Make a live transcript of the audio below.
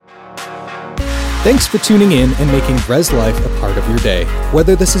Thanks for tuning in and making Res Life a part of your day.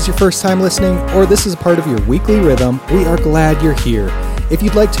 Whether this is your first time listening or this is a part of your weekly rhythm, we are glad you're here. If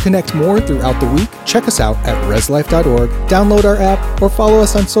you'd like to connect more throughout the week, check us out at reslife.org, download our app, or follow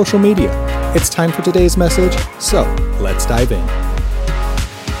us on social media. It's time for today's message, so let's dive in.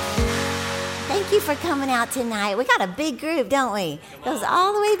 Thank you for coming out tonight. We got a big group, don't we? It goes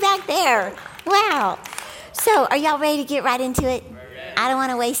all the way back there. Wow. So are y'all ready to get right into it? I don't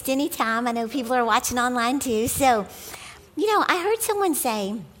want to waste any time. I know people are watching online too. So, I heard someone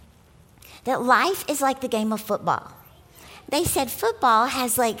say that life is like the game of football. They said football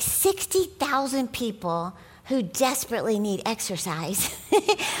has like 60,000 people who desperately need exercise,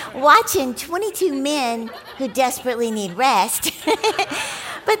 watching 22 men who desperately need rest.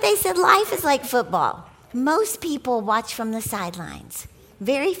 But they said life is like football. Most people watch from the sidelines.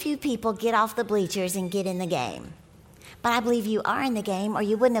 Very few people get off the bleachers and get in the game. But I believe you are in the game, or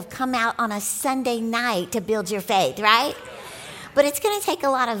you wouldn't have come out on a Sunday night to build your faith, right? But it's going to take a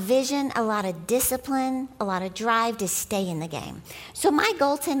lot of vision, a lot of discipline, a lot of drive to stay in the game. So my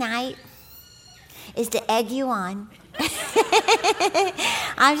goal tonight is to egg you on.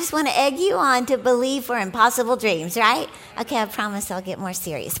 I just want to egg you on to believe for impossible dreams, right? Okay, I promise I'll get more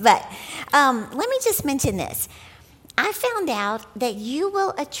serious. But let me just mention this. I found out that you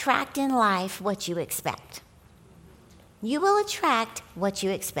will attract in life what you expect. You will attract what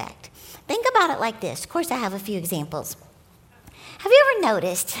you expect. Think about it like this. Of course, I have a few examples. Have you ever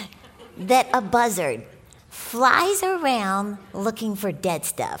noticed that a buzzard flies around looking for dead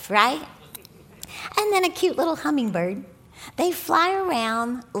stuff, right? And then a cute little hummingbird, they fly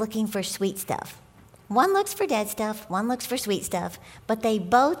around looking for sweet stuff. One looks for dead stuff, one looks for sweet stuff, but they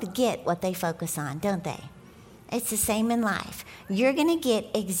both get what they focus on, don't they? It's the same in life. You're going to get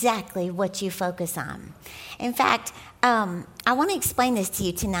exactly what you focus on. In fact, I want to explain this to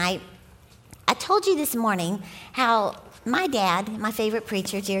you tonight. I told you this morning how my dad, my favorite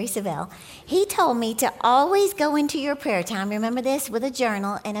preacher, Savelle, he told me to always go into your prayer time, remember this, with a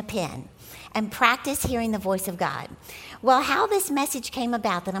journal and a pen, and practice hearing the voice of God. Well, how this message came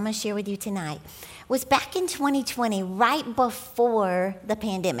about that I'm going to share with you tonight was back in 2020, right before the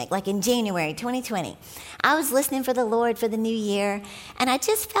pandemic, like in January 2020. I was listening for the Lord for the new year, and I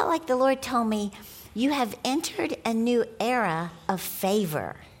just felt like the Lord told me, you have entered a new era of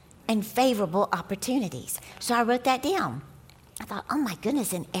favor and favorable opportunities. So I wrote that down. I thought, oh my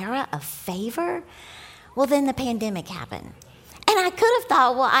goodness, an era of favor? Well, then the pandemic happened. And I could have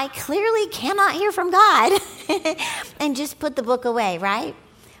thought, well, I clearly cannot hear from God and just put the book away, right?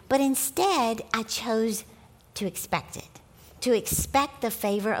 But instead, I chose to expect it, to expect the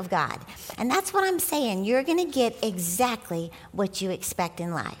favor of God. And that's what I'm saying. You're going to get exactly what you expect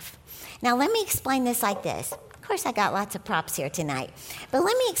in life. Now, let me explain this like this. Of course, I got lots of props here tonight. But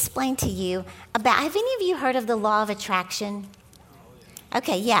let me explain to you about, have any of you heard of the law of attraction?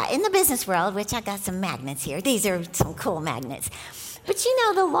 Okay, yeah, in the business world, which I got some magnets here. These are some cool magnets. But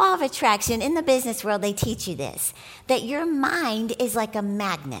the law of attraction, in the business world, they teach you this, that your mind is like a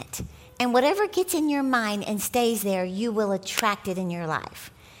magnet. And whatever gets in your mind and stays there, you will attract it in your life.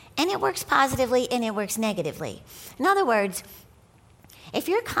 And it works positively and it works negatively. In other words, if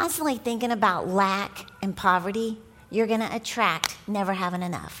you're constantly thinking about lack and poverty, you're going to attract never having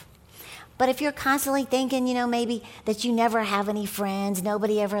enough. But if you're constantly thinking, maybe that you never have any friends,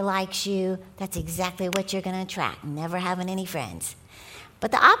 nobody ever likes you, that's exactly what you're going to attract, never having any friends.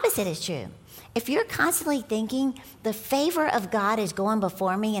 But the opposite is true. If you're constantly thinking the favor of God is going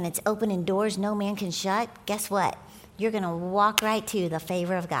before me and it's opening doors no man can shut, guess what? You're going to walk right to the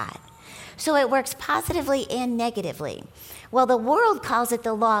favor of God. So it works positively and negatively. Well, the world calls it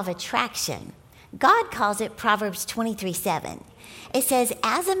the law of attraction. God calls it Proverbs 23:7. It says,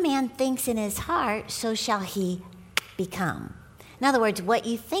 as a man thinks in his heart, so shall he become. In other words, what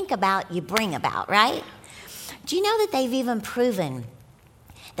you think about, you bring about, right? Do you know that they've even proven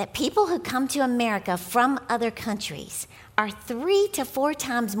that people who come to America from other countries are 3 to 4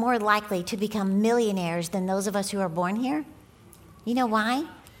 times more likely to become millionaires than those of us who are born here? You know why?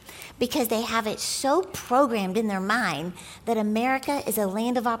 Because they have it so programmed in their mind that America is a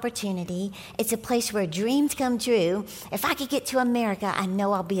land of opportunity. It's a place where dreams come true. If I could get to America, I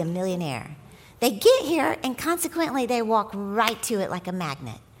know I'll be a millionaire. They get here, and consequently, they walk right to it like a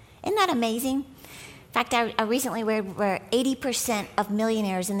magnet. Isn't that amazing? In fact, I recently read where 80% of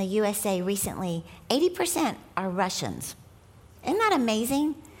millionaires in the USA recently, 80% are Russians. Isn't that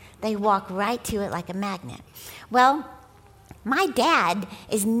amazing? They walk right to it like a magnet. Well, my dad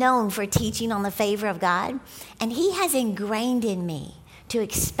is known for teaching on the favor of God, and he has ingrained in me to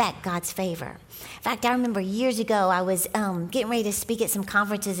expect God's favor. In fact, I remember years ago, I was getting ready to speak at some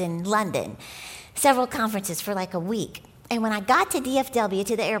conferences in London, several conferences for like a week. And when I got to DFW,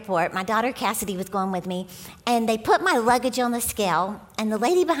 to the airport, my daughter Cassidy was going with me, and they put my luggage on the scale, and the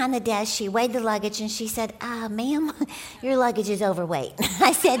lady behind the desk, she weighed the luggage, and she said, ma'am, your luggage is overweight.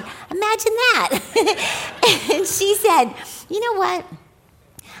 I said, imagine that. And she said, you know what?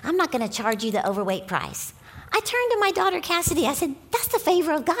 I'm not going to charge you the overweight price. I turned to my daughter Cassidy. I said, that's the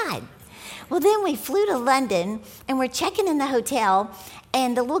favor of God. Well, then we flew to London, and we're checking in the hotel,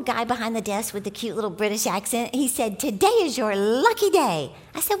 and the little guy behind the desk with the cute little British accent, he said, today is your lucky day.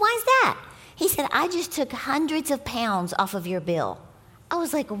 I said, why is that? He said, I just took hundreds of pounds off of your bill. I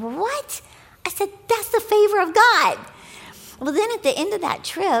was like, what? I said, that's the favor of God. Well, then at the end of that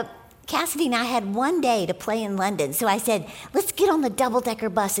trip, Cassidy and I had one day to play in London. So I said, let's get on the double-decker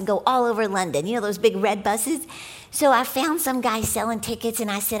bus and go all over London. You know those big red buses? So I found some guy selling tickets,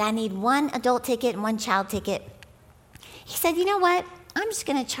 and I said, I need one adult ticket and one child ticket. He said, you know what? I'm just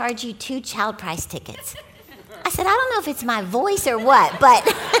going to charge you 2 child price tickets. I said, I don't know if it's my voice or what, but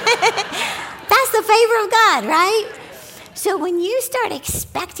that's the favor of God, right? So when you start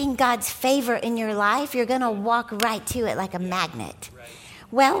expecting God's favor in your life, you're going to walk right to it like a magnet.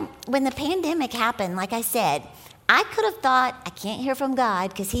 Well, when the pandemic happened, like I said, I could have thought, I can't hear from God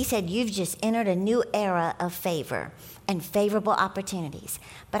because he said, you've just entered a new era of favor and favorable opportunities.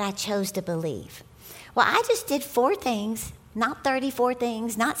 But I chose to believe. Well, I just did 4 things, not 34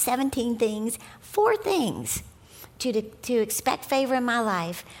 things, not 17 things, 4 things to expect favor in my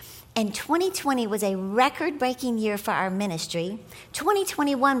life. And 2020 was a record-breaking year for our ministry.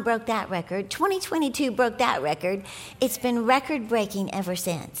 2021 broke that record. 2022 broke that record. It's been record-breaking ever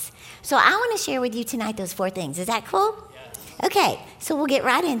since. So I want to share with you tonight those 4 things. Is that cool? Yes. Okay, so we'll get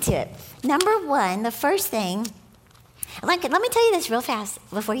right into it. Number 1, the first thing, let me tell you this real fast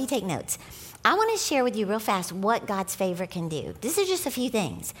before you take notes. I want to share with you real fast what God's favor can do. This is just a few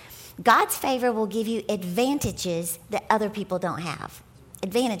things. God's favor will give you advantages that other people don't have.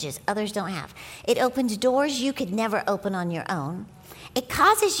 Advantages others don't have. It opens doors you could never open on your own. It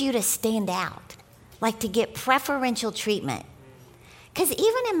causes you to stand out, like to get preferential treatment. Because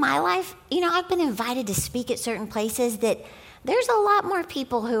even in my life, I've been invited to speak at certain places that there's a lot more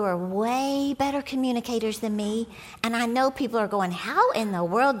people who are way better communicators than me. And I know people are going, how in the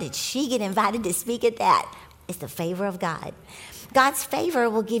world did she get invited to speak at that? It's the favor of God. God's favor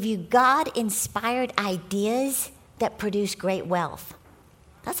will give you God-inspired ideas that produce great wealth.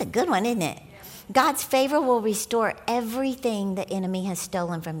 That's a good one, isn't it? God's favor will restore everything the enemy has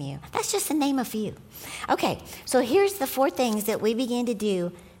stolen from you. That's just to name a few. Okay, so here's the 4 things that we begin to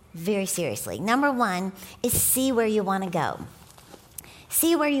do very seriously. Number 1 is see where you want to go.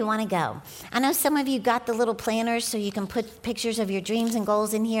 See where you want to go. I know some of you got the little planners so you can put pictures of your dreams and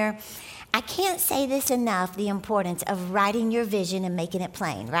goals in here. I can't say this enough, the importance of writing your vision and making it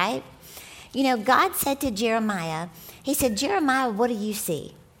plain, right? God said to Jeremiah, he said, Jeremiah, what do you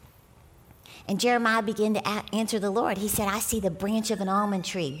see? And Jeremiah began to answer the Lord. He said, I see the branch of an almond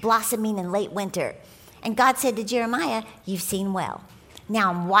tree blossoming in late winter. And God said to Jeremiah, you've seen well. Now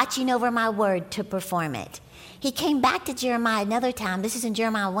I'm watching over my word to perform it. He came back to Jeremiah another time. This is in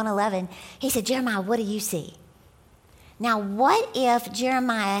Jeremiah 1:11. He said, Jeremiah, what do you see? Now, what if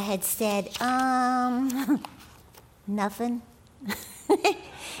Jeremiah had said, nothing?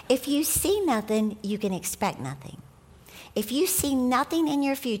 If you see nothing, you can expect nothing. If you see nothing in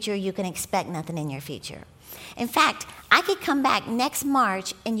your future, you can expect nothing in your future. In fact, I could come back next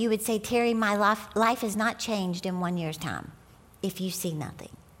March and you would say, Terri, my life has not changed in 1 year's time if you see nothing.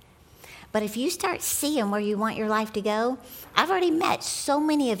 But if you start seeing where you want your life to go, I've already met so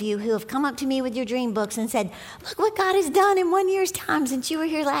many of you who have come up to me with your dream books and said, look what God has done in 1 year's time since you were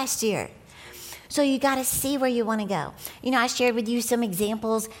here last year. So you got to see where you want to go. I shared with you some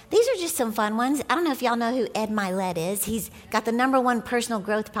examples. These are just some fun ones. I don't know if y'all know who Ed Milet is. He's got the #1 personal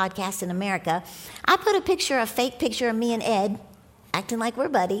growth podcast in America. I put a fake picture of me and Ed, acting like we're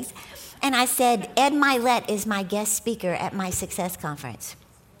buddies. And I said, Ed Milet is my guest speaker at my success conference.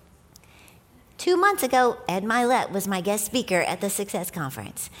 2 months ago, Ed Milet was my guest speaker at the Success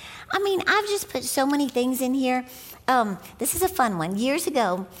Conference. I've just put so many things in here. This is a fun one. Years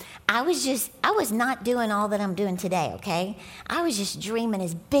ago, I was not doing all that I'm doing today, okay? I was just dreaming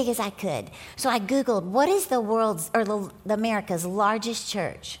as big as I could. So I Googled, what is America's largest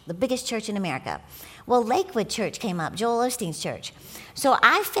church, the biggest church in America? Well, Lakewood Church came up, Joel Osteen's church. So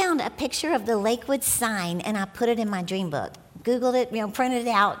I found a picture of the Lakewood sign, and I put it in my dream book. Googled it, printed it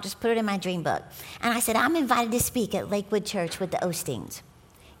out, just put it in my dream book. And I said, I'm invited to speak at Lakewood Church with the Osteens.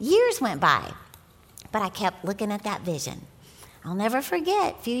 Years went by, but I kept looking at that vision. I'll never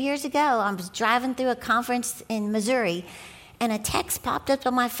forget, a few years ago, I was driving through a conference in Missouri, and a text popped up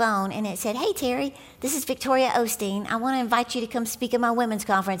on my phone, and it said, "Hey, Terry, this is Victoria Osteen. I want to invite you to come speak at my women's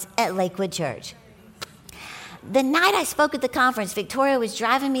conference at Lakewood Church." The night I spoke at the conference, Victoria was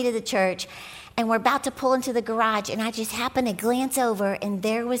driving me to the church, and we're about to pull into the garage, and I just happened to glance over, and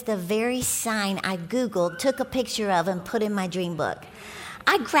there was the very sign I Googled, took a picture of, and put in my dream book.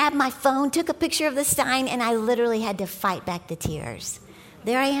 I grabbed my phone, took a picture of the sign, and I literally had to fight back the tears.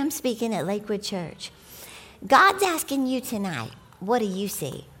 There I am speaking at Lakewood Church. God's asking you tonight, what do you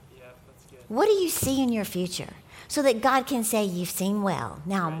see? What do you see in your future? So that God can say, you've seen well.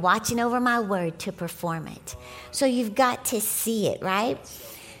 Now I'm watching over my word to perform it. So you've got to see it, right?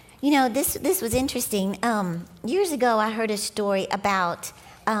 You know, this was interesting. Years ago, I heard a story about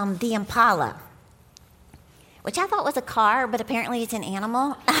the Impala, which I thought was a car, but apparently it's an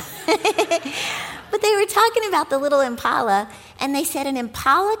animal. But they were talking about the little Impala, and they said an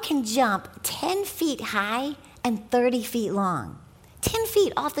Impala can jump 10 feet high and 30 feet long. 10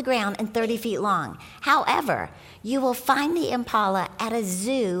 feet off the ground and 30 feet long. However, you will find the Impala at a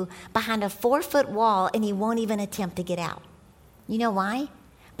zoo behind a 4-foot wall, and he won't even attempt to get out. You know why?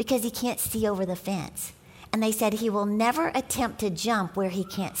 Because he can't see over the fence. And they said he will never attempt to jump where he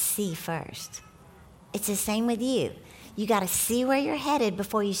can't see first. It's the same with you. You got to see where you're headed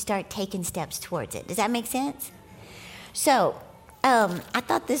before you start taking steps towards it. Does that make sense? So, I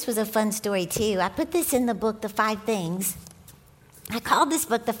thought this was a fun story too. I put this in the book, The 5 Things. I called this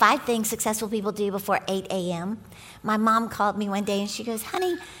book, The 5 Things Successful People Do Before 8 a.m. My mom called me one day and she goes,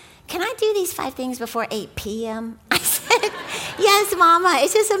 "Honey, can I do these 5 things before 8 p.m.? I said, "Yes, Mama.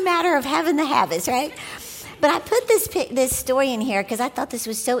 It's just a matter of having the habits, right?" But I put this story in here because I thought this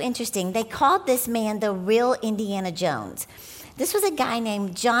was so interesting. They called this man the real Indiana Jones. This was a guy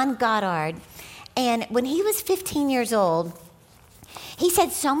named John Goddard, and when he was 15 years old, he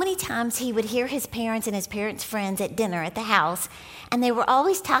said so many times he would hear his parents and his parents' friends at dinner at the house, and they were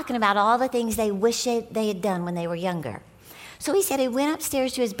always talking about all the things they wish they had done when they were younger. So he said he went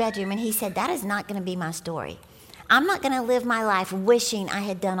upstairs to his bedroom, and he said, "That is not going to be my story. I'm not going to live my life wishing I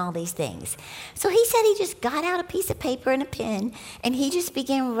had done all these things." So he said he just got out a piece of paper and a pen, and he just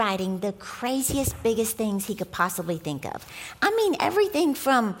began writing the craziest, biggest things he could possibly think of. I mean, everything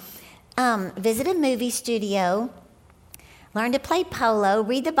from visit a movie studio, learn to play polo,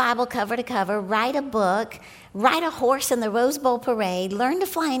 read the Bible cover to cover, write a book, ride a horse in the Rose Bowl parade, learn to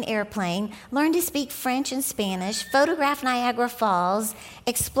fly an airplane, learn to speak French and Spanish, photograph Niagara Falls,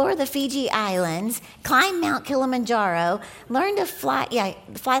 explore the Fiji Islands, climb Mount Kilimanjaro, learn to fly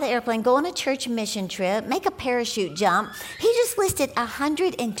the airplane, go on a church mission trip, make a parachute jump. He just listed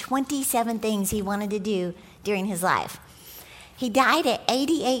 127 things he wanted to do during his life. He died at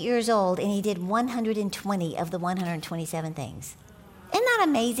 88 years old, and he did 120 of the 127 things. Isn't that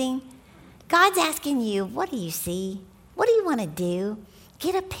amazing? God's asking you, what do you see? What do you want to do?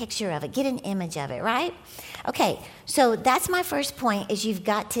 Get a picture of it. Get an image of it, right? Okay, so that's my first point, is you've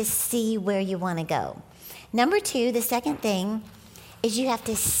got to see where you want to go. Number 2, the second thing, is you have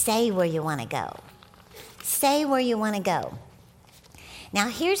to say where you want to go. Say where you want to go. Now,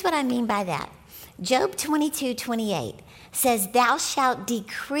 here's what I mean by that. Job 22:28 says, "Thou shalt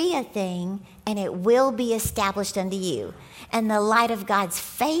decree a thing, and it will be established unto you, and the light of God's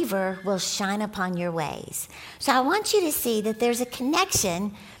favor will shine upon your ways." So I want you to see that there's a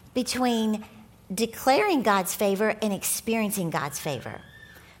connection between declaring God's favor and experiencing God's favor.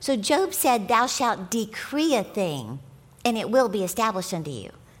 So Job said, "Thou shalt decree a thing, and it will be established unto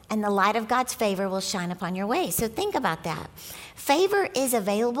you, and the light of God's favor will shine upon your ways." So think about that. Favor is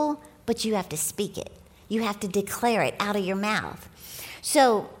available, but you have to speak it. You have to declare it out of your mouth.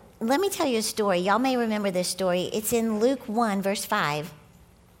 So let me tell you a story. Y'all may remember this story. It's in Luke 1, verse 5.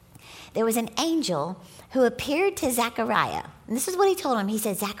 There was an angel who appeared to Zechariah. And this is what he told him. He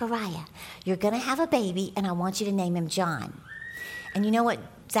said, "Zechariah, you're going to have a baby, and I want you to name him John." And you know what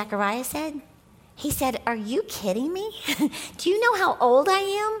Zechariah said? He said, "Are you kidding me? Do you know how old I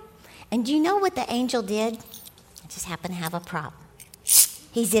am?" And do you know what the angel did? I just happened to have a prop.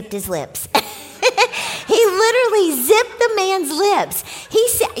 He zipped his lips. He literally zipped the man's lips. He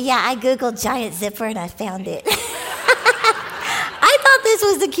said, I Googled giant zipper and I found it. I thought this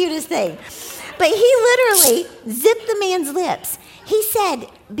was the cutest thing. But he literally zipped the man's lips. He said,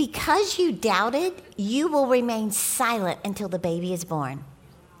 "Because you doubted, you will remain silent until the baby is born."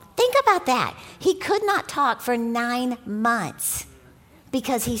 Think about that. He could not talk for 9 months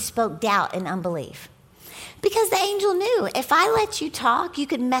because he spoke doubt and unbelief. Because the angel knew, if I let you talk, you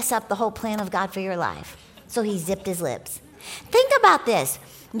could mess up the whole plan of God for your life. So he zipped his lips. Think about this.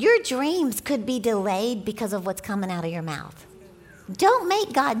 Your dreams could be delayed because of what's coming out of your mouth. Don't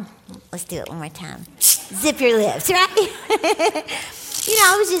make God, let's do it one more time. Zip your lips, right?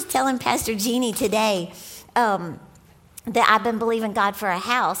 I was just telling Pastor Jeannie today that I've been believing God for a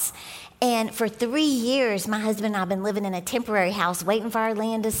house. And for 3 years, my husband and I have been living in a temporary house, waiting for our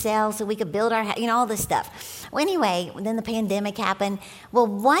land to sell so we could build our house, all this stuff. Well, anyway, then the pandemic happened. Well,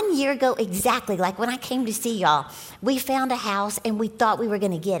 1 year ago exactly, like when I came to see y'all, we found a house and we thought we were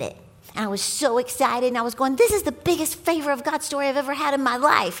going to get it. And I was so excited, and I was going, this is the biggest favor of God story I've ever had in my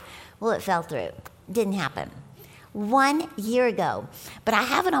life. Well, it fell through. It didn't happen. 1 year ago. But I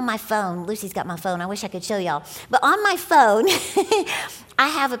have it on my phone. Lucy's got my phone. I wish I could show y'all. But on my phone, I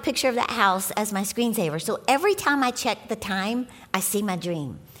have a picture of that house as my screensaver. So every time I check the time, I see my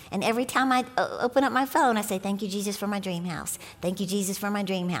dream. And every time I open up my phone, I say, thank you, Jesus, for my dream house. Thank you, Jesus, for my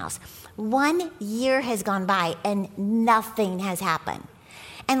dream house. 1 year has gone by, and nothing has happened.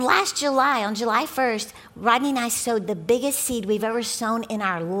 And last July, on July 1st, Rodney and I sowed the biggest seed we've ever sown in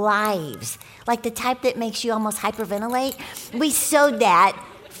our lives, like the type that makes you almost hyperventilate. We sowed that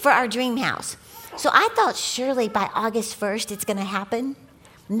for our dream house. So I thought surely by August 1st it's going to happen.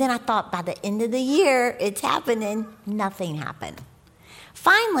 And then I thought by the end of the year it's happening. Nothing happened.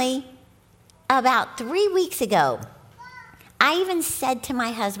 Finally, about 3 weeks ago, I even said to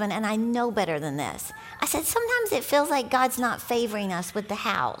my husband, and I know better than this, I said, sometimes it feels like God's not favoring us with the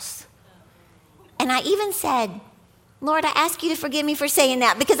house. And I even said, Lord, I ask you to forgive me for saying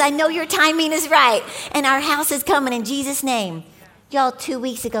that because I know your timing is right and our house is coming in Jesus' name. Y'all, 2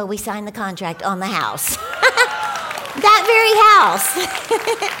 weeks ago, we signed the contract on the house. That very house.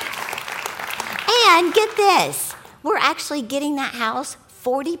 And get this, we're actually getting that house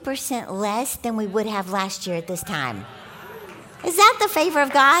 40% less than we would have last year at this time. Is that the favor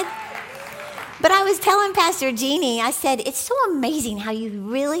of God? But I was telling Pastor Jeannie, I said, it's so amazing how you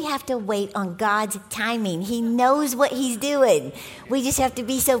really have to wait on God's timing. He knows what he's doing. We just have to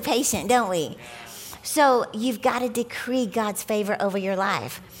be so patient, don't we? So you've got to decree God's favor over your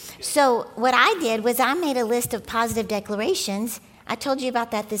life. So what I did was I made a list of positive declarations. I told you about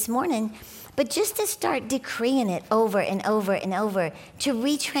that this morning. But just to start decreeing it over and over and over to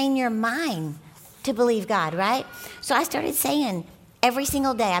retrain your mind to believe God, right? So I started saying every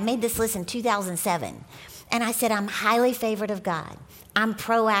single day, I made this list in 2007, and I said, I'm highly favored of God. I'm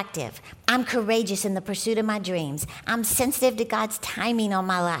proactive. I'm courageous in the pursuit of my dreams. I'm sensitive to God's timing on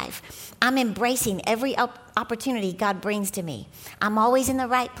my life. I'm embracing every opportunity God brings to me. I'm always in the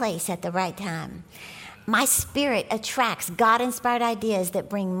right place at the right time. My spirit attracts God-inspired ideas that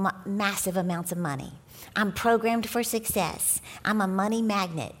bring massive amounts of money. I'm programmed for success. I'm a money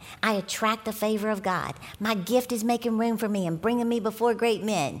magnet. I attract the favor of God. My gift is making room for me and bringing me before great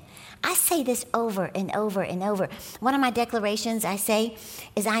men. I say this over and over and over. One of my declarations I say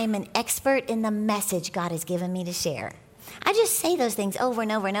is I am an expert in the message God has given me to share. I just say those things over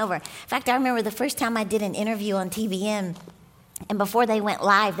and over and over. In fact, I remember the first time I did an interview on TBN, and before they went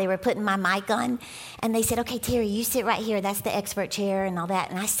live, they were putting my mic on, and they said, okay, Terri, you sit right here. That's the expert chair and all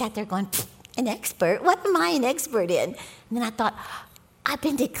that. And I sat there going, an expert? What am I an expert in? And then I thought, I've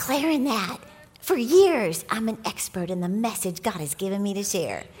been declaring that for years. I'm an expert in the message God has given me to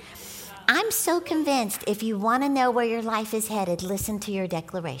share. I'm so convinced if you want to know where your life is headed, listen to your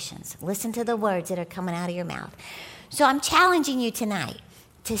declarations. Listen to the words that are coming out of your mouth. So I'm challenging you tonight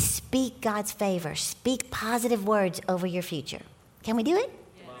to speak God's favor. Speak positive words over your future. Can we do it?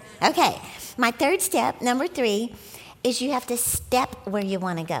 Yes. Okay. My third step, number 3, is you have to step where you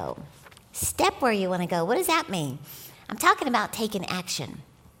want to go. Step where you want to go. What does that mean? I'm talking about taking action.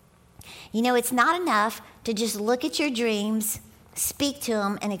 It's not enough to just look at your dreams, speak to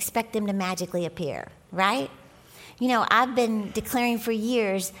them, and expect them to magically appear, right? I've been declaring for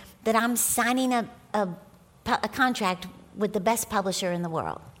years that I'm signing a contract with the best publisher in the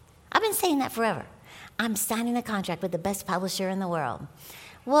world. I've been saying that forever. I'm signing a contract with the best publisher in the world.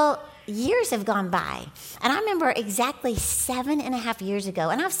 Well, years have gone by, and I remember exactly 7.5 years ago,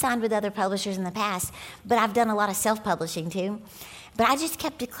 and I've signed with other publishers in the past, but I've done a lot of self-publishing too, but I just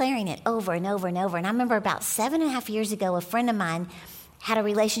kept declaring it over and over and over, and I remember about 7.5 years ago, a friend of mine had a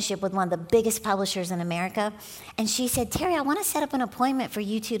relationship with one of the biggest publishers in America, and she said, Terri, I want to set up an appointment for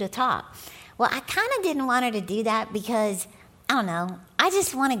you two to talk. Well, I kind of didn't want her to do that because, I don't know, I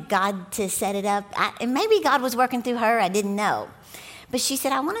just wanted God to set it up, and maybe God was working through her, I didn't know. But she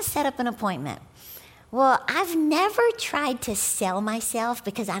said, I want to set up an appointment. Well, I've never tried to sell myself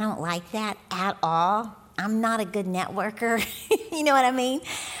because I don't like that at all. I'm not a good networker. You know what I mean?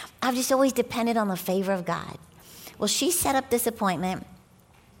 I've just always depended on the favor of God. Well, she set up this appointment.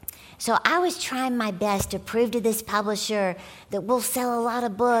 So I was trying my best to prove to this publisher that we'll sell a lot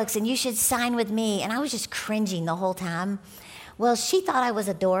of books and you should sign with me. And I was just cringing the whole time. Well, she thought I was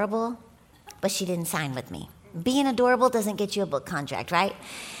adorable, but she didn't sign with me. Being adorable doesn't get you a book contract, right?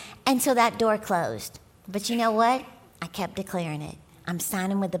 And so that door closed. But you know what? I kept declaring it. I'm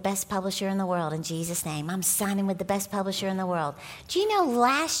signing with the best publisher in the world in Jesus' name. I'm signing with the best publisher in the world. Do you know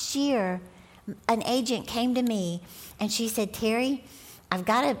last year, an agent came to me and she said, Terri, I've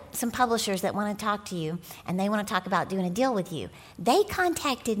got some publishers that want to talk to you and they want to talk about doing a deal with you. They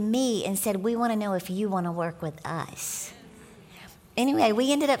contacted me and said, we want to know if you want to work with us. Anyway,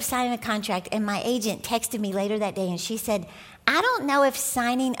 we ended up signing a contract, and my agent texted me later that day, and she said, I don't know if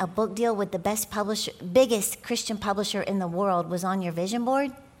signing a book deal with the biggest Christian publisher in the world was on your vision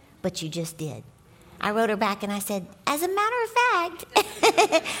board, but you just did. I wrote her back, and I said, as a matter of fact.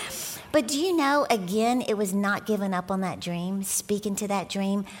 But do you know, again, it was not giving up on that dream, speaking to that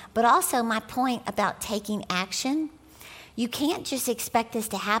dream, but also my point about taking action. You can't just expect this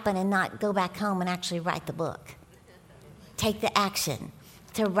to happen and not go back home and actually write the book. Take the action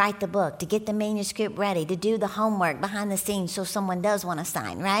to write the book, to get the manuscript ready, to do the homework behind the scenes so someone does want to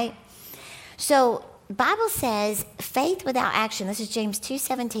sign, right? So Bible says faith without action, this is James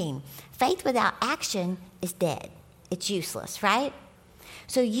 2:17, faith without action is dead. It's useless, right?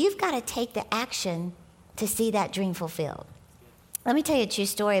 So you've got to take the action to see that dream fulfilled. Let me tell you a true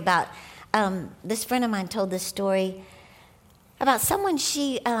story about, this friend of mine told this story about someone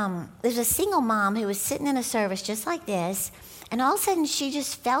there's a single mom who was sitting in a service just like this, and all of a sudden she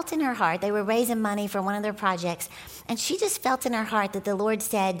just felt in her heart, they were raising money for one of their projects, and she just felt in her heart that the Lord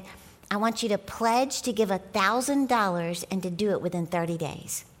said, I want you to pledge to give $1,000 and to do it within 30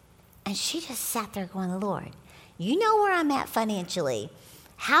 days. And she just sat there going, Lord, you know where I'm at financially.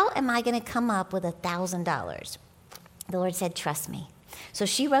 How am I going to come up with $1,000? The Lord said, trust me. So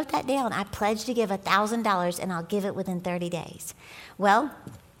she wrote that down. I pledged to give $1,000 and I'll give it within 30 days. Well,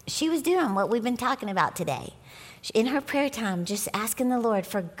 she was doing what we've been talking about today. In her prayer time, just asking the Lord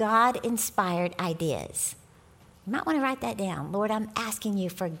for God-inspired ideas. You might want to write that down. Lord, I'm asking you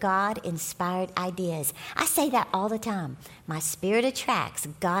for God-inspired ideas. I say that all the time. My spirit attracts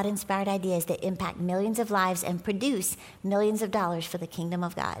God-inspired ideas that impact millions of lives and produce millions of dollars for the kingdom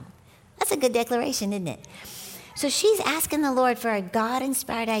of God. That's a good declaration, isn't it? So she's asking the Lord for a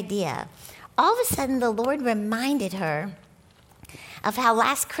God-inspired idea. All of a sudden, the Lord reminded her of how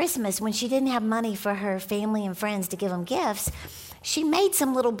last Christmas, when she didn't have money for her family and friends to give them gifts, she made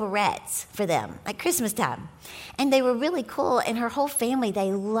some little barrettes for them at Christmas time. And they were really cool, and her whole family,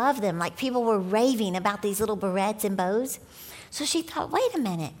 they loved them. Like, people were raving about these little barrettes and bows. So she thought, wait a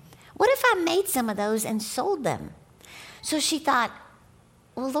minute, what if I made some of those and sold them? So she thought,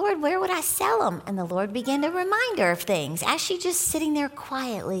 well, Lord, where would I sell them? And the Lord began to remind her of things as she just sitting there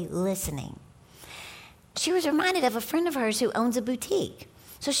quietly listening. She was reminded of a friend of hers who owns a boutique.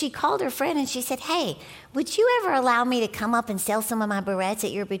 So she called her friend and she said, hey, would you ever allow me to come up and sell some of my barrettes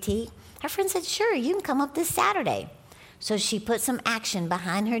at your boutique? Her friend said, sure, you can come up this Saturday. So she put some action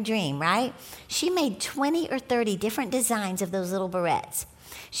behind her dream, right? She made 20 or 30 different designs of those little barrettes.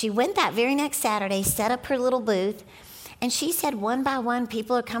 She went that very next Saturday, set up her little booth, and she said one by one,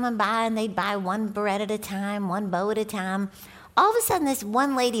 people are coming by and they'd buy one barrette at a time, one bow at a time. All of a sudden, this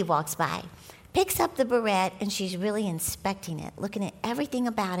one lady walks by, picks up the barrette, and she's really inspecting it, looking at everything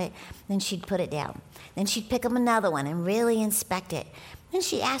about it. Then she'd put it down. Then she'd pick up another one and really inspect it. Then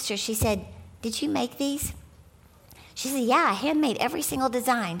she asked her, she said, did you make these? She said, yeah, I handmade every single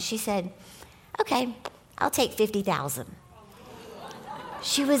design. She said, okay, I'll take $50,000.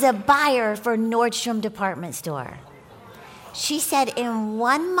 She was a buyer for Nordstrom department store. She said in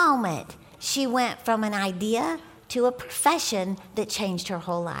one moment, she went from an idea to a profession that changed her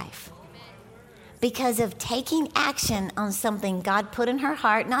whole life. Because of taking action on something God put in her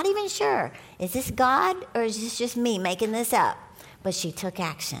heart, not even sure, is this God or is this just me making this up? But she took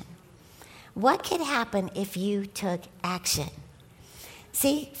action. What could happen if you took action?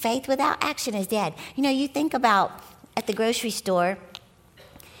 See, faith without action is dead. You know, you think about at the grocery store,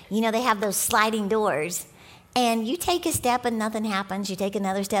 you know, they have those sliding doors. And you take a step and nothing happens. You take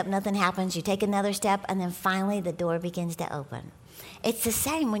another step, nothing happens. You take another step, and then finally the door begins to open. It's the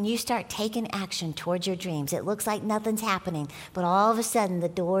same when you start taking action towards your dreams. It looks like nothing's happening, but all of a sudden the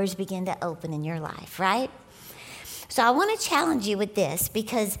doors begin to open in your life, right? So I want to challenge you with this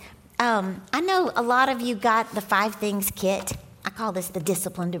because I know a lot of you got the 5 things kit. I call this the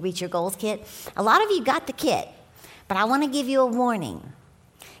Discipline to Reach Your Goals kit. A lot of you got the kit, but I want to give you a warning.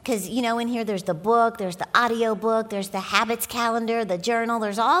 Because, you know, in here there's the book, there's the audio book, there's the habits calendar, the journal.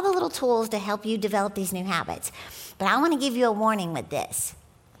 There's all the little tools to help you develop these new habits. But I want to give you a warning with this.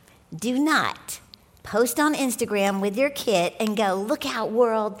 Do not post on Instagram with your kit and go, look out,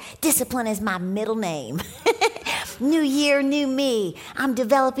 world, discipline is my middle name. New year, new me. I'm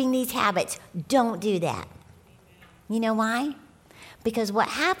developing these habits. Don't do that. You know why? Because what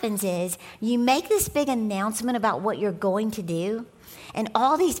happens is you make this big announcement about what you're going to do, and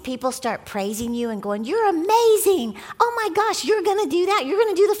all these people start praising you and going, you're amazing. Oh my gosh, you're going to do that? You're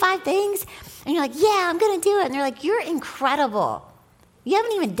going to do the 5 things? And you're like, yeah, I'm going to do it. And they're like, you're incredible. You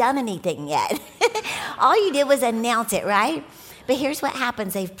haven't even done anything yet. All you did was announce it, right? But here's what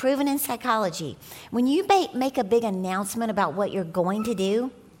happens. They've proven in psychology. When you make a big announcement about what you're going to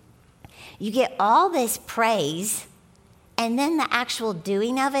do, you get all this praise, and then the actual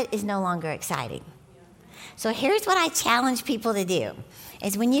doing of it is no longer exciting. So here's what I challenge people to do,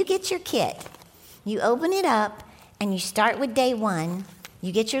 is when you get your kit, you open it up and you start with day 1.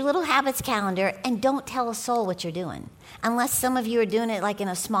 You get your little habits calendar and don't tell a soul what you're doing. Unless some of you are doing it like in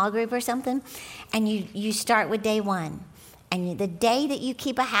a small group or something, and you start with day 1. And the day that you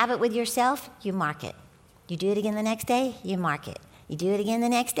keep a habit with yourself, you mark it. You do it again the next day, you mark it. You do it again the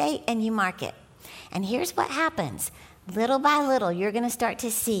next day, and you mark it. And here's what happens. Little by little, you're going to start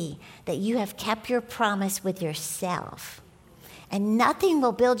to see that you have kept your promise with yourself. And nothing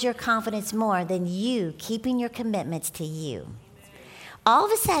will build your confidence more than you keeping your commitments to you. All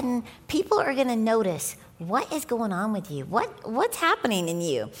of a sudden, people are going to notice what is going on with you. What's happening in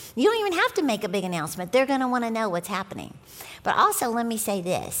you? You don't even have to make a big announcement. They're going to want to know what's happening. But also, let me say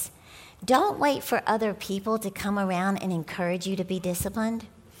this. Don't wait for other people to come around and encourage you to be disciplined,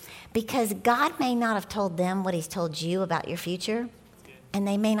 because God may not have told them what he's told you about your future, and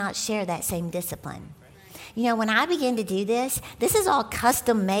they may not share that same discipline. You know, when I began to do this is all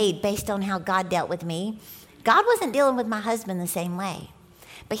custom made based on how God dealt with me. God wasn't dealing with my husband the same way,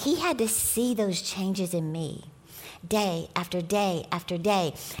 but he had to see those changes in me day after day after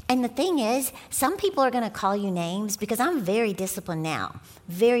day. And the thing is, some people are going to call you names because I'm very disciplined now,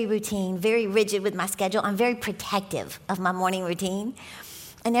 very routine, very rigid with my schedule. I'm very protective of my morning routine.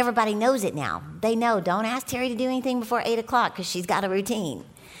 And everybody knows it now. They know, don't ask Terri to do anything before 8 o'clock because she's got a routine.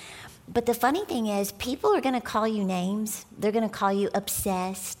 But the funny thing is, people are going to call you names. They're going to call you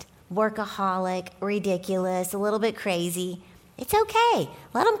obsessed, workaholic, ridiculous, a little bit crazy. It's okay.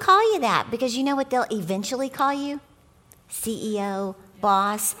 Let them call you that, because you know what they'll eventually call you? CEO,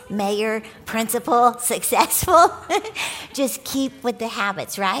 boss, mayor, principal, successful. Just keep with the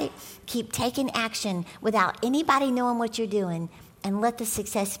habits, right? Keep taking action without anybody knowing what you're doing, and let the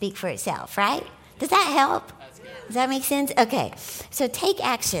success speak for itself, right? Does that help? Does that make sense? Okay, so take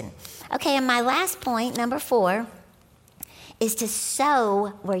action. Okay, and my last point, number 4, is to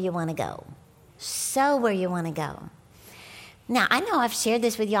sow where you want to go. Sow where you want to go. Now, I know I've shared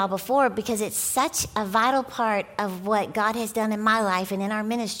this with y'all before because it's such a vital part of what God has done in my life and in our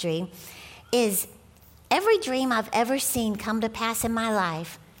ministry, is every dream I've ever seen come to pass in my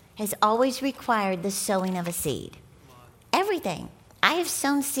life has always required the sowing of a seed. Everything. I have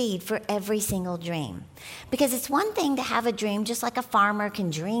sown seed for every single dream. Because it's one thing to have a dream, just like a farmer can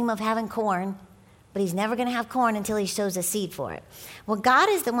dream of having corn, but he's never going to have corn until he sows a seed for it. Well, God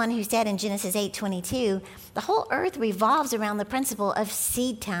is the one who said in Genesis 8:22, the whole earth revolves around the principle of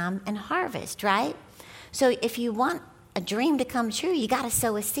seed time and harvest, right? So if you want a dream to come true, you got to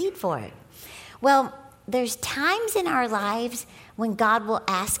sow a seed for it. Well, there's times in our lives when God will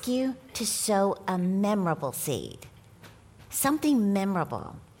ask you to sow a memorable seed. Something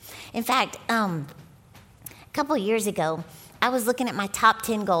memorable. In fact, a couple of years ago, I was looking at my top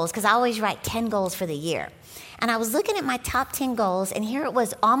 10 goals, because I always write 10 goals for the year. And I was looking at my top 10 goals, and here it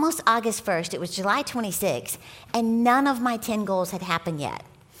was almost August 1st. It was July 26th, and none of my 10 goals had happened yet.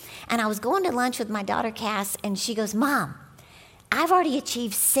 And I was going to lunch with my daughter, Cass, and she goes, Mom, I've already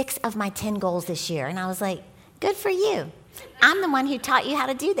achieved 6 of my 10 goals this year. And I was like, good for you. I'm the one who taught you how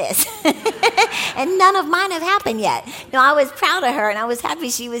to do this. And none of mine have happened yet. No, I was proud of her, and I was happy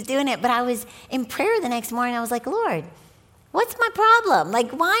she was doing it. But I was in prayer the next morning. I was like, Lord, what's my problem?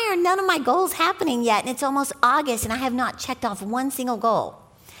 Like, why are none of my goals happening yet? And it's almost August, and I have not checked off one single goal.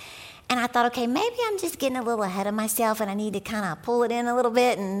 And I thought, okay, maybe I'm just getting a little ahead of myself, and I need to kind of pull it in a little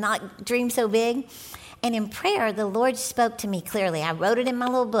bit and not dream so big. And in prayer, the Lord spoke to me clearly. I wrote it in my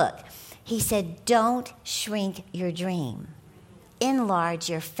little book. He said, don't shrink your dream. Enlarge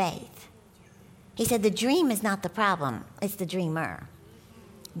your faith. He said, the dream is not the problem. It's the dreamer.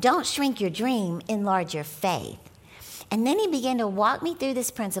 Don't shrink your dream. Enlarge your faith. And then he began to walk me through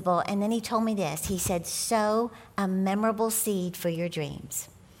this principle, and then he told me this. He said, sow a memorable seed for your dreams.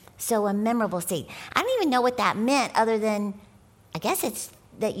 Sow a memorable seed. I don't even know what that meant other than, I guess it's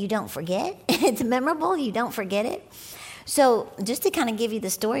that you don't forget. It's memorable. You don't forget it. So just to kind of give you the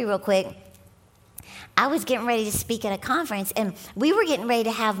story real quick, I was getting ready to speak at a conference, and we were getting ready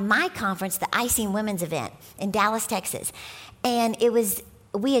to have my conference, the Icing Women's event in Dallas, Texas. And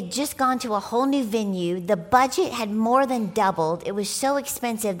we had just gone to a whole new venue. The budget had more than doubled. It was so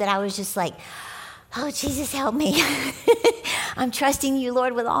expensive that I was just like, oh, Jesus, help me. I'm trusting you,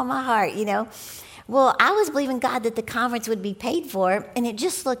 Lord, with all my heart, Well, I was believing God that the conference would be paid for, and it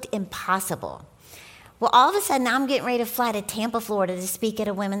just looked impossible. Well, all of a sudden, I'm getting ready to fly to Tampa, Florida to speak at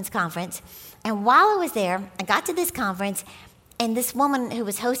a women's conference. And while I was there, I got to this conference, and this woman who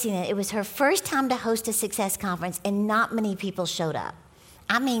was hosting it, it was her first time to host a success conference, and not many people showed up.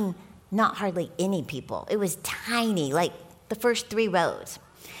 I mean, not hardly any people. It was tiny, like the first 3 rows.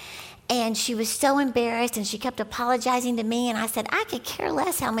 And she was so embarrassed, and she kept apologizing to me, and I said, I could care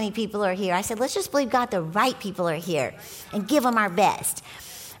less how many people are here. I said, let's just believe God the right people are here and give them our best.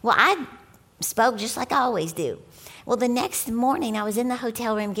 Well, I spoke just like I always do. Well, the next morning, I was in the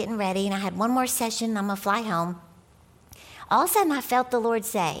hotel room getting ready, and I had one more session. I'm going to fly home. All of a sudden, I felt the Lord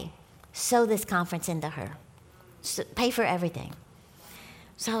say, sow this conference into her. Pay for everything.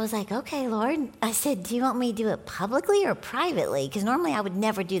 So I was like, okay, Lord. I said, do you want me to do it publicly or privately? Because normally I would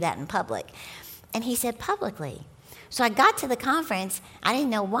never do that in public. And he said, publicly. So I got to the conference. I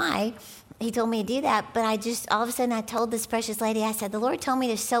didn't know why he told me to do that, but all of a sudden I told this precious lady, I said, the Lord told me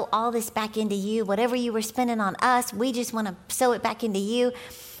to sow all this back into you. Whatever you were spending on us, we just want to sow it back into you.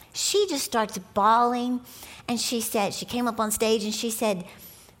 She just starts bawling, and she came up on stage and she said,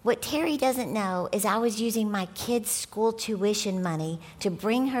 what Terri doesn't know is I was using my kids' school tuition money to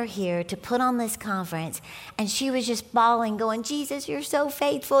bring her here to put on this conference, and she was just bawling, going, Jesus, you're so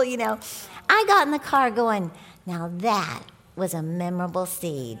faithful, I got in the car going, now that was a memorable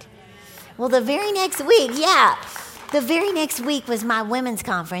seed. Well, the very next week was my women's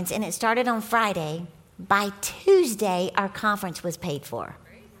conference, and it started on Friday. By Tuesday, our conference was paid for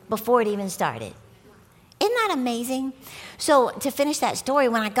before it even started. Isn't that amazing? So to finish that story,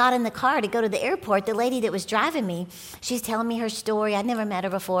 when I got in the car to go to the airport, the lady that was driving me, she's telling me her story. I'd never met her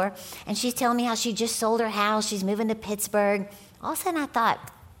before. And she's telling me how she just sold her house. She's moving to Pittsburgh. All of a sudden, I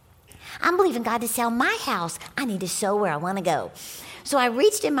thought, I'm believing God to sell my house. I need to sow where I want to go. So I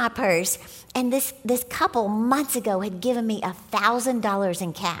reached in my purse, and this couple months ago had given me $1,000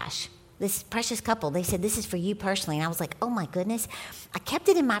 in cash. This precious couple, they said, this is for you personally. And I was like, oh my goodness. I kept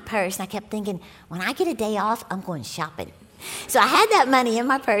it in my purse, and I kept thinking, when I get a day off, I'm going shopping. So I had that money in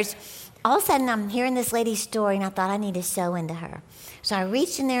my purse. All of a sudden, I'm hearing this lady's story, and I thought I need to sow into her. So I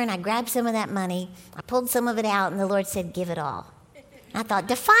reached in there, and I grabbed some of that money. I pulled some of it out, and the Lord said, give it all. And I thought,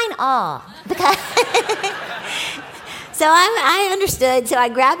 define all. Because so I understood. So I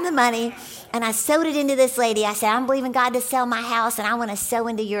grabbed the money, and I sowed it into this lady. I said, I'm believing God to sell my house, and I want to sow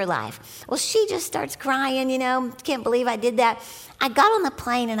into your life. Well, she just starts crying, can't believe I did that. I got on the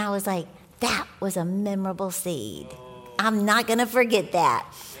plane, and I was like, that was a memorable seed. I'm not going to forget that.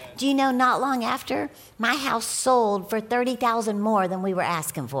 Do you know, not long after, my house sold for $30,000 more than we were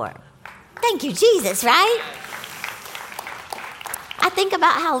asking for. Thank you, Jesus, right? I think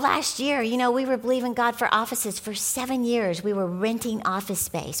about how last year, we were believing God for offices for 7 years. We were renting office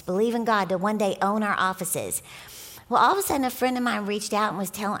space, believing God to one day own our offices. Well, all of a sudden, a friend of mine reached out and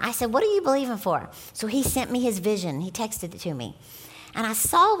was I said, what are you believing for? So he sent me his vision. He texted it to me. And I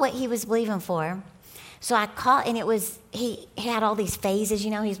saw what he was believing for. So I called, and he had all these phases, he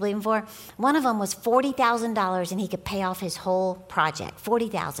was believing for. One of them was $40,000, and he could pay off his whole project,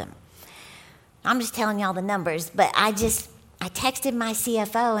 $40,000. I'm just telling y'all the numbers, but I texted my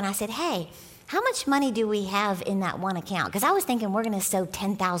CFO, and I said, hey, how much money do we have in that one account? Because I was thinking we're going to sow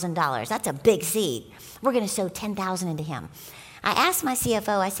 $10,000. That's a big seed. We're going to sow $10,000 into him. I asked my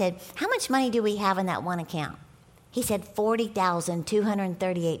CFO, I said, how much money do we have in that one account? He said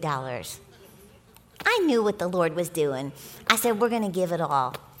 $40,238. I knew what the Lord was doing. I said, we're going to give it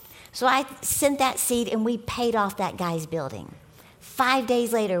all. So I sent that seed, and we paid off that guy's building. 5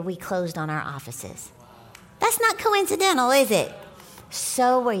 days later, we closed on our offices. That's not coincidental, is it?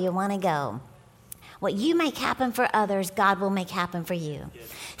 Sow where you want to go. What you make happen for others, God will make happen for you.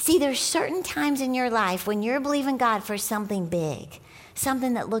 See, there's certain times in your life when you're believing God for something big,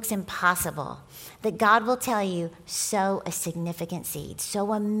 something that looks impossible, that God will tell you, sow a significant seed,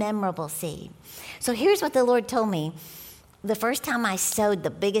 sow a memorable seed. So here's what the Lord told me. The first time I sowed the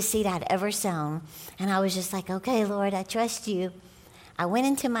biggest seed I'd ever sown, and I was just like, okay, Lord, I trust you. I went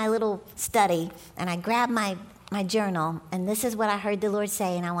into my little study, and I grabbed my journal, and this is what I heard the Lord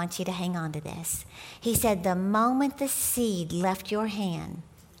say, and I want you to hang on to this. He said, the moment the seed left your hand,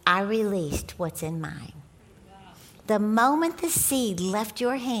 I released what's in mine. The moment the seed left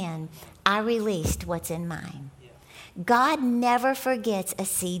your hand, I released what's in mine. God never forgets a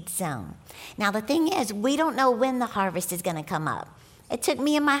seed sown. Now, the thing is, we don't know when the harvest is going to come up. It took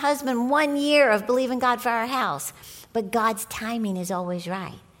me and my husband 1 year of believing God for our house, but God's timing is always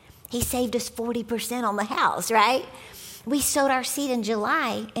right. He saved us 40% on the house, right? We sowed our seed in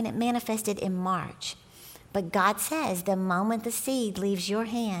July, and it manifested in March. But God says the moment the seed leaves your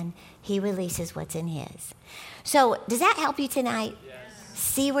hand, he releases what's in his. So does that help you tonight? Yes.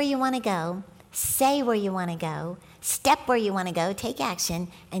 See where you want to go, say where you want to go, step where you want to go, take action,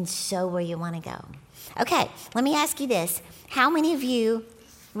 and sow where you want to go. Okay, let me ask you this. How many of you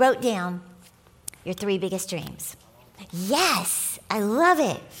wrote down your 3 biggest dreams? Yes, I love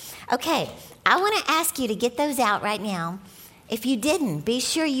it. Okay, I want to ask you to get those out right now. If you didn't, be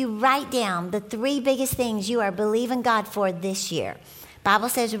sure you write down the 3 biggest things you are believing God for this year. Bible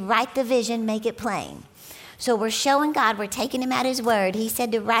says, write the vision, make it plain. So we're showing God, we're taking him at his word. He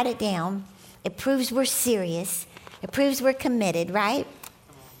said to write it down. It proves we're serious. It proves we're committed, right?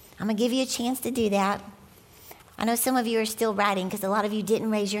 I'm going to give you a chance to do that. I know some of you are still writing because a lot of you didn't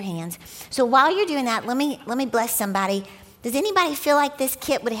raise your hands. So while you're doing that, let me bless somebody. Does anybody feel like this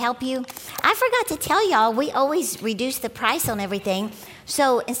kit would help you? I forgot to tell y'all, we always reduce the price on everything.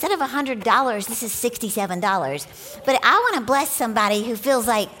 So instead of $100, this is $67. But I want to bless somebody who feels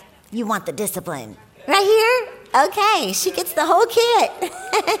like you want the discipline. Right here? Okay, she gets the whole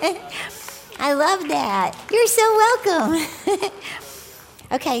kit. I love that. You're so welcome.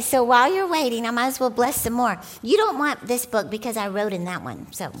 Okay, so while you're waiting, I might as well bless some more. You don't want this book because I wrote in that one.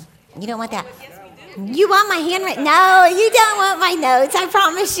 So you don't want that. You want my handwritten? No, you don't want my notes. I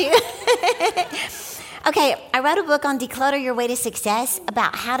promise you. Okay, I wrote a book on Declutter Your Way to Success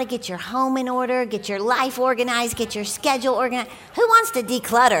about how to get your home in order, get your life organized, get your schedule organized. Who wants to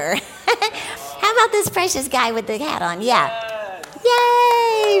declutter? How about this precious guy with the hat on? Yeah.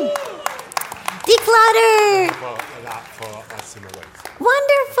 Yay! Declutter!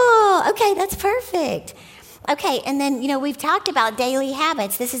 Wonderful. Okay, that's perfect. Okay, and then, we've talked about daily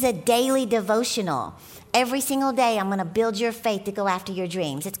habits. This is a daily devotional. Every single day, I'm going to build your faith to go after your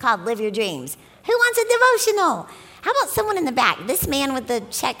dreams. It's called Live Your Dreams. Who wants a devotional? How about someone in the back? This man with the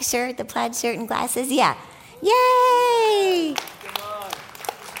check shirt, the plaid shirt and glasses? Yeah. Yay!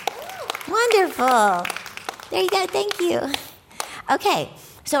 Wonderful. There you go. Thank you. Okay,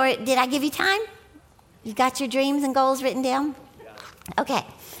 so did I give you time? You got your dreams and goals written down? Okay.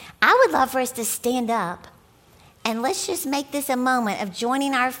 I would love for us to stand up. And let's just make this a moment of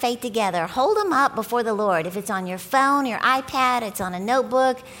joining our faith together. Hold them up before the Lord. If it's on your phone, your iPad, it's on a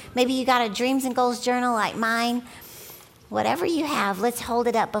notebook. Maybe you got a dreams and goals journal like mine. Whatever you have, let's hold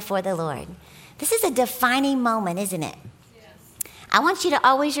it up before the Lord. This is a defining moment, isn't it? Yes. I want you to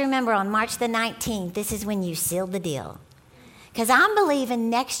always remember on March the 19th, this is when you sealed the deal. Because I'm believing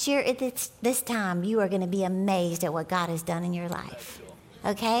next year at this time, you are going to be amazed at what God has done in your life.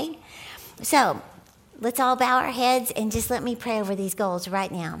 Okay? So let's all bow our heads and just let me pray over these goals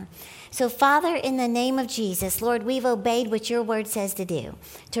right now. So, Father, in the name of Jesus, Lord, we've obeyed what your word says to do,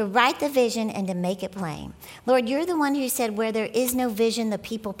 to write the vision and to make it plain. Lord, you're the one who said where there is no vision, the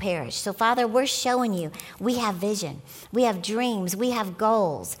people perish. So, Father, we're showing you we have vision, we have dreams, we have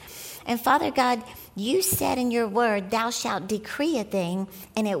goals. And, Father God, you said in your word, thou shalt decree a thing,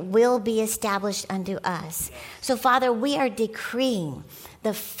 and it will be established unto us. So, Father, we are decreeing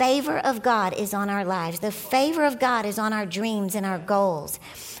the favor of God is on our lives. The favor of God is on our dreams and our goals.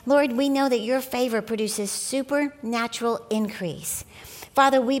 Lord, we know that your favor produces supernatural increase.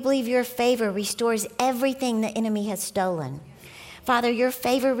 Father, we believe your favor restores everything the enemy has stolen. Father, your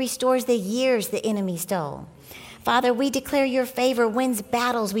favor restores the years the enemy stole. Father, we declare your favor wins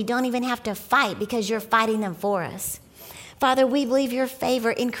battles we don't even have to fight because you're fighting them for us. Father, we believe your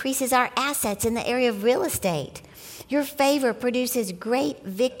favor increases our assets in the area of real estate. Your favor produces great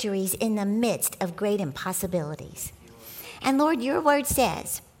victories in the midst of great impossibilities. And Lord, your word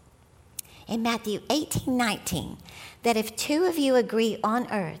says in Matthew 18:19 that if 2 of you agree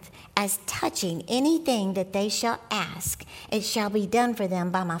on earth as touching anything that they shall ask, it shall be done for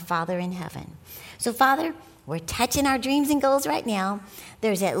them by my Father in heaven. So, Father, we're touching our dreams and goals right now.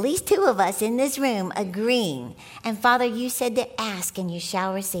 There's at least 2 of us in this room agreeing. And Father, you said to ask and you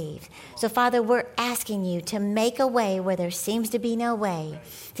shall receive. So Father, we're asking you to make a way where there seems to be no way,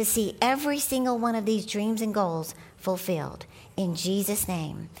 to see every single one of these dreams and goals fulfilled in Jesus'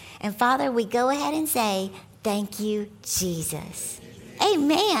 name. And Father, we go ahead and say, thank you, Jesus.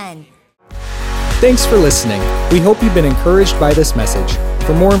 Amen. Thanks for listening. We hope you've been encouraged by this message.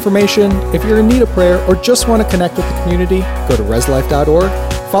 For more information, if you're in need of prayer or just want to connect with the community, go to reslife.org,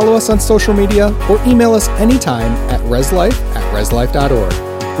 follow us on social media, or email us anytime at reslife@reslife.org.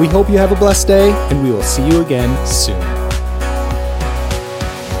 We hope you have a blessed day, and we will see you again soon.